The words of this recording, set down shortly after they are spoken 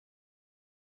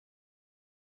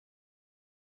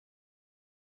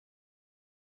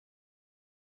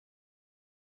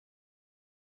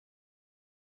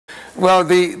Well,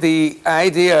 the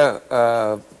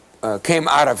idea came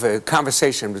out of a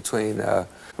conversation between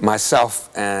myself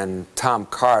and Tom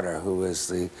Carter, who is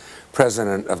the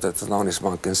president of the Thelonious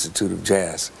Monk Institute of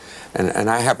Jazz. And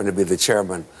I happen to be the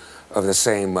chairman of the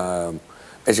same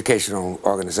educational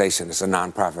organization. It's a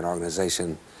nonprofit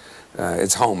organization.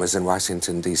 Its home is in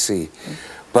Washington, D.C.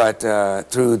 But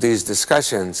through these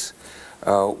discussions,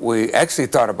 we actually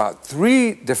thought about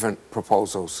 3 different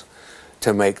proposals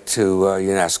to make to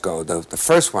UNESCO. The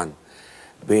first one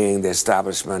being the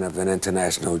establishment of an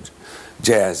International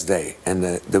Jazz Day. And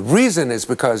the reason is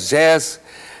because jazz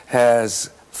has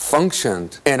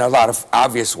functioned in a lot of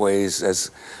obvious ways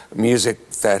as music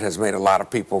that has made a lot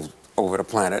of people over the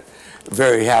planet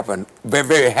very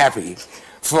happy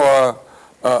for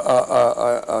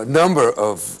a number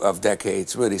of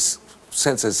decades, really,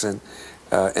 since its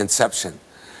inception.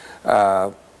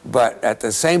 But at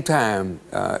the same time,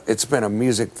 it's been a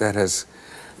music that has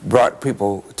brought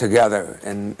people together,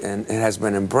 and it has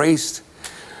been embraced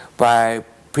by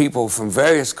people from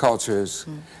various cultures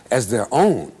as their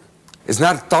own. It's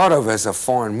not thought of as a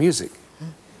foreign music.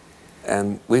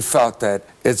 And we felt that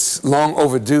it's long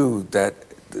overdue that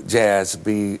jazz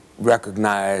be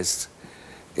recognized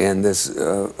in this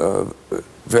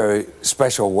very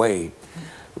special way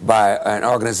by an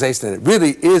organization that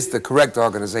really is the correct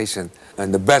organization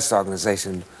and the best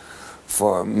organization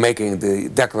for making the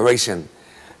declaration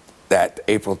that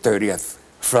April 30th,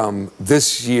 from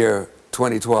this year,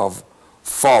 2012,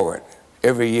 forward,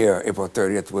 every year, April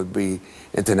 30th would be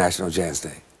International Jazz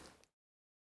Day.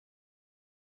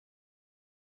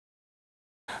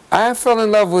 I fell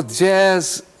in love with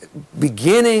jazz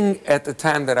beginning at the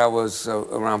time that I was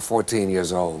around 14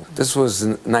 years old. This was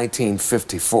in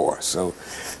 1954, so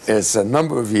it's a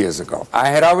number of years ago. I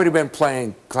had already been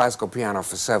playing classical piano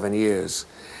for 7 years,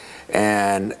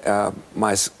 and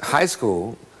my high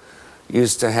school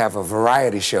used to have a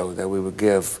variety show that we would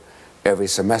give every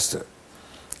semester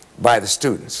by the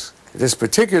students. This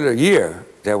particular year,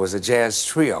 there was a jazz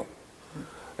trio,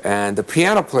 and the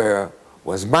piano player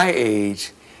was my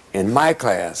age in my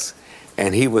class,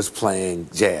 and he was playing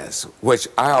jazz, which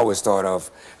I always thought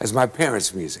of as my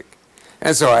parents' music.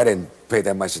 And so I didn't pay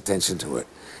that much attention to it.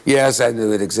 Yes, I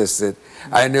knew it existed.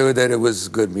 I knew that it was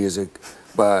good music,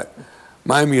 but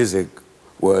my music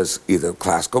was either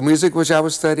classical music, which I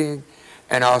was studying,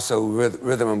 and also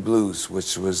rhythm and blues,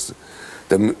 which was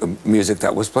the music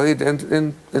that was played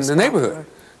in the neighborhood,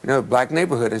 you know, black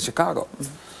neighborhood in Chicago.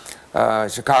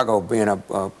 Chicago being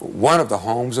one of the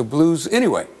homes of blues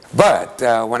anyway. But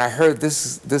when I heard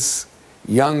this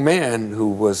young man, who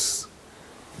was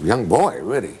a young boy,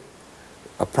 really,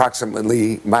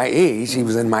 approximately my age, he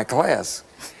was in my class,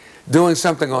 doing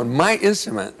something on my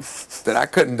instrument that I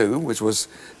couldn't do, which was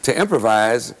to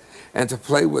improvise and to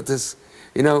play with this,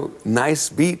 you know, nice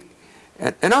beat.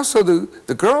 And also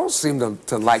the girls seemed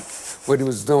to like what he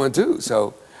was doing too.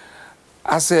 So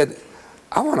I said,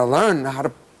 I want to learn how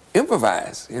to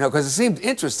improvise, you know, because it seemed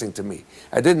interesting to me.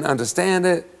 I didn't understand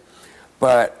it,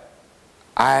 but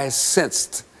I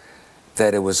sensed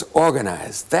that it was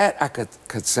organized. That I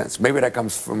could sense. Maybe that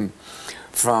comes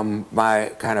from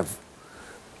my kind of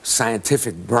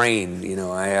scientific brain, you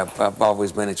know. I've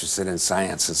always been interested in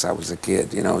science since I was a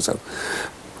kid, you know. So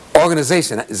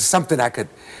organization is something I could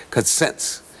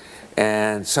sense.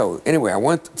 And so anyway, I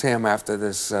went to him after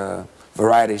this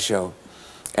variety show,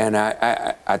 and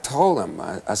I told him,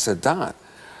 I said, Don,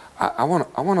 I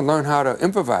want to learn how to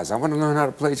improvise. I want to learn how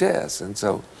to play jazz. And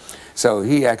so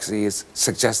he actually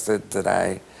suggested that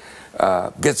I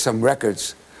get some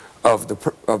records of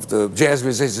the jazz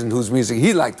musician whose music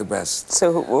he liked the best,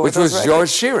 which was George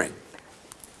Shearing.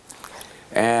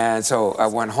 And so I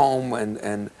went home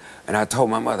and I told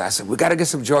my mother, I said, we got to get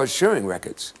some George Shearing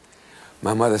records.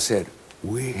 My mother said,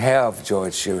 we have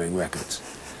George Shearing records.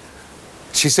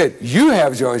 She said, you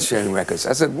have George Shearing records.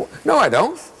 I said, no, I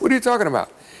don't. What are you talking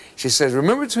about? She says,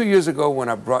 remember 2 years ago when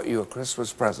I brought you a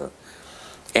Christmas present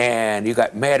and you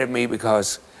got mad at me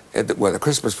because, well, the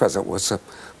Christmas present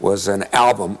was an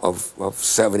album of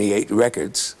 78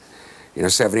 records, you know,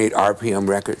 78 RPM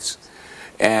records.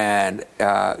 And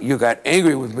you got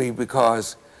angry with me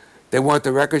because they weren't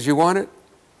the records you wanted?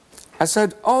 I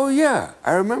said, oh yeah,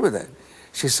 I remember that.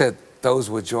 She said, those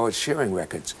were George Shearing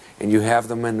records, and you have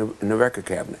them in the record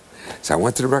cabinet. So I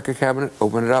went to the record cabinet,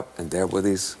 opened it up, and there were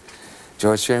these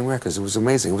George Shearing records. It was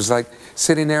amazing. It was like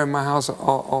sitting there in my house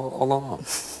all along.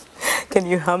 Can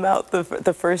you hum out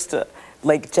the first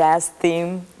like jazz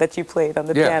theme that you played on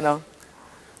the piano?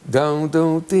 Dum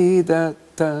dum dee da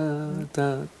da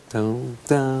da dum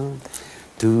dum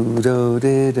do do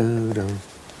dee do dum.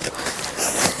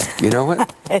 You know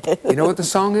what? You know what the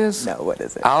song is? No, what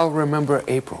is it? I'll Remember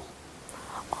April.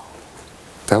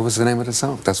 That was the name of the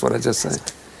song. That's what I just said.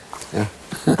 Yeah.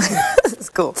 It's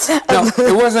cool. No,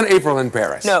 it wasn't April in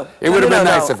Paris. No. It would have been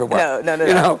no, nice if it was. No.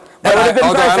 You know, That would have been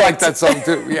although perfect. I like that song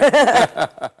too.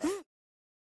 Yeah.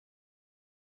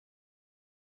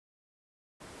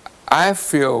 I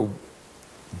feel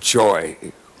joy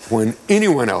when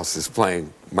anyone else is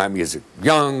playing my music,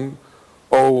 young,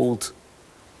 old,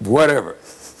 whatever.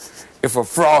 If a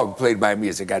frog played my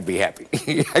music, I'd be happy.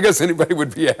 I guess anybody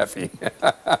would be happy.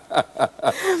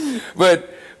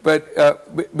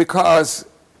 Because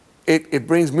it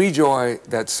brings me joy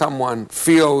that someone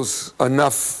feels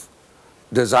enough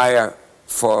desire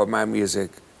for my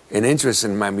music and interest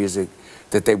in my music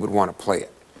that they would want to play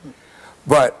it.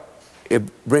 But it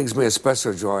brings me a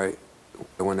special joy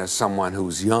when there's someone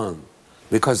who's young,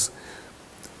 because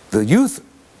the youth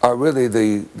are really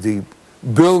the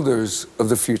builders of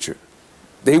the future.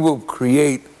 They will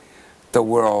create the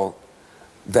world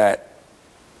that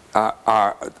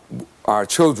our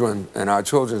children and our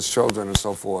children's children and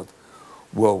so forth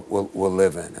will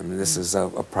live in. I mean, this is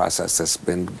a process that's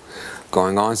been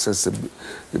going on since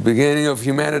the beginning of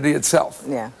humanity itself.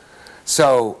 Yeah.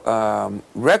 So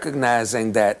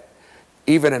recognizing that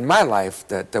even in my life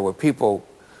that there were people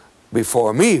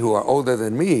before me who are older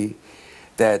than me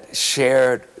that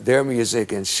shared their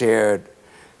music and shared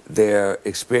their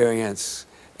experience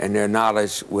and their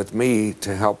knowledge with me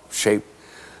to help shape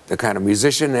the kind of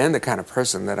musician and the kind of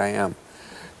person that I am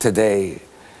today.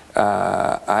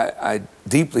 I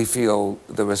deeply feel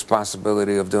the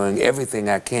responsibility of doing everything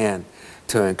I can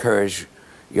to encourage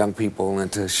young people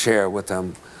and to share with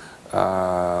them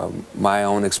my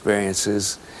own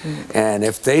experiences. And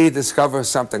if they discover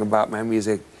something about my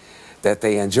music that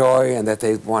they enjoy and that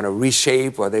they want to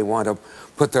reshape or they want to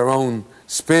put their own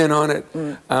spin on it,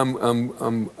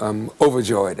 I'm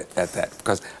overjoyed at that,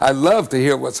 because I love to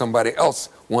hear what somebody else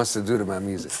wants to do to my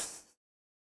music.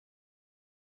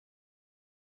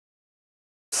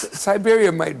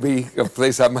 Siberia might be a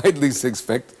place I might least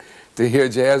expect to hear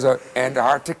jazz, or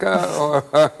Antarctica, or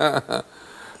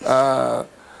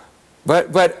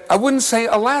but I wouldn't say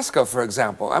Alaska, for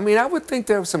example. I mean, I would think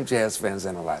there are some jazz fans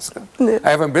in Alaska. I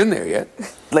haven't been there yet.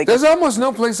 There's almost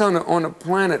no place on the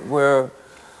planet where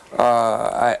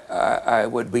I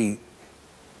would be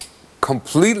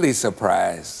completely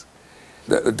surprised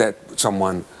that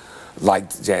someone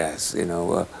liked jazz, you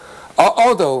know.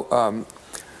 Although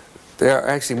there are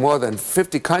actually more than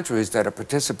 50 countries that are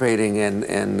participating in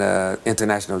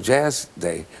International Jazz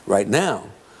Day right now.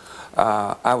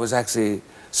 I was actually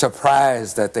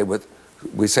surprised that they would,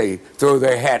 we say, throw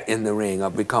their hat in the ring or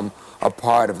become a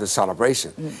part of the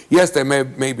celebration. Yes, there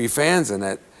may be fans in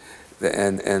that,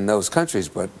 in those countries,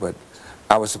 but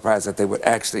I was surprised that they would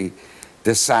actually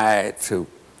decide to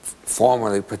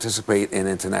formally participate in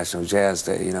International Jazz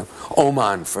Day. You know,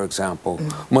 Oman, for example,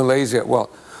 Malaysia. Well,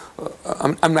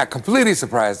 I'm not completely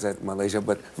surprised at Malaysia,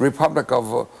 but Republic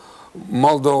of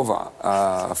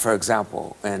Moldova, for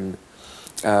example, and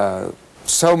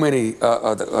so many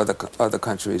other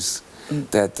countries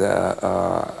that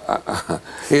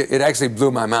it actually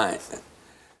blew my mind.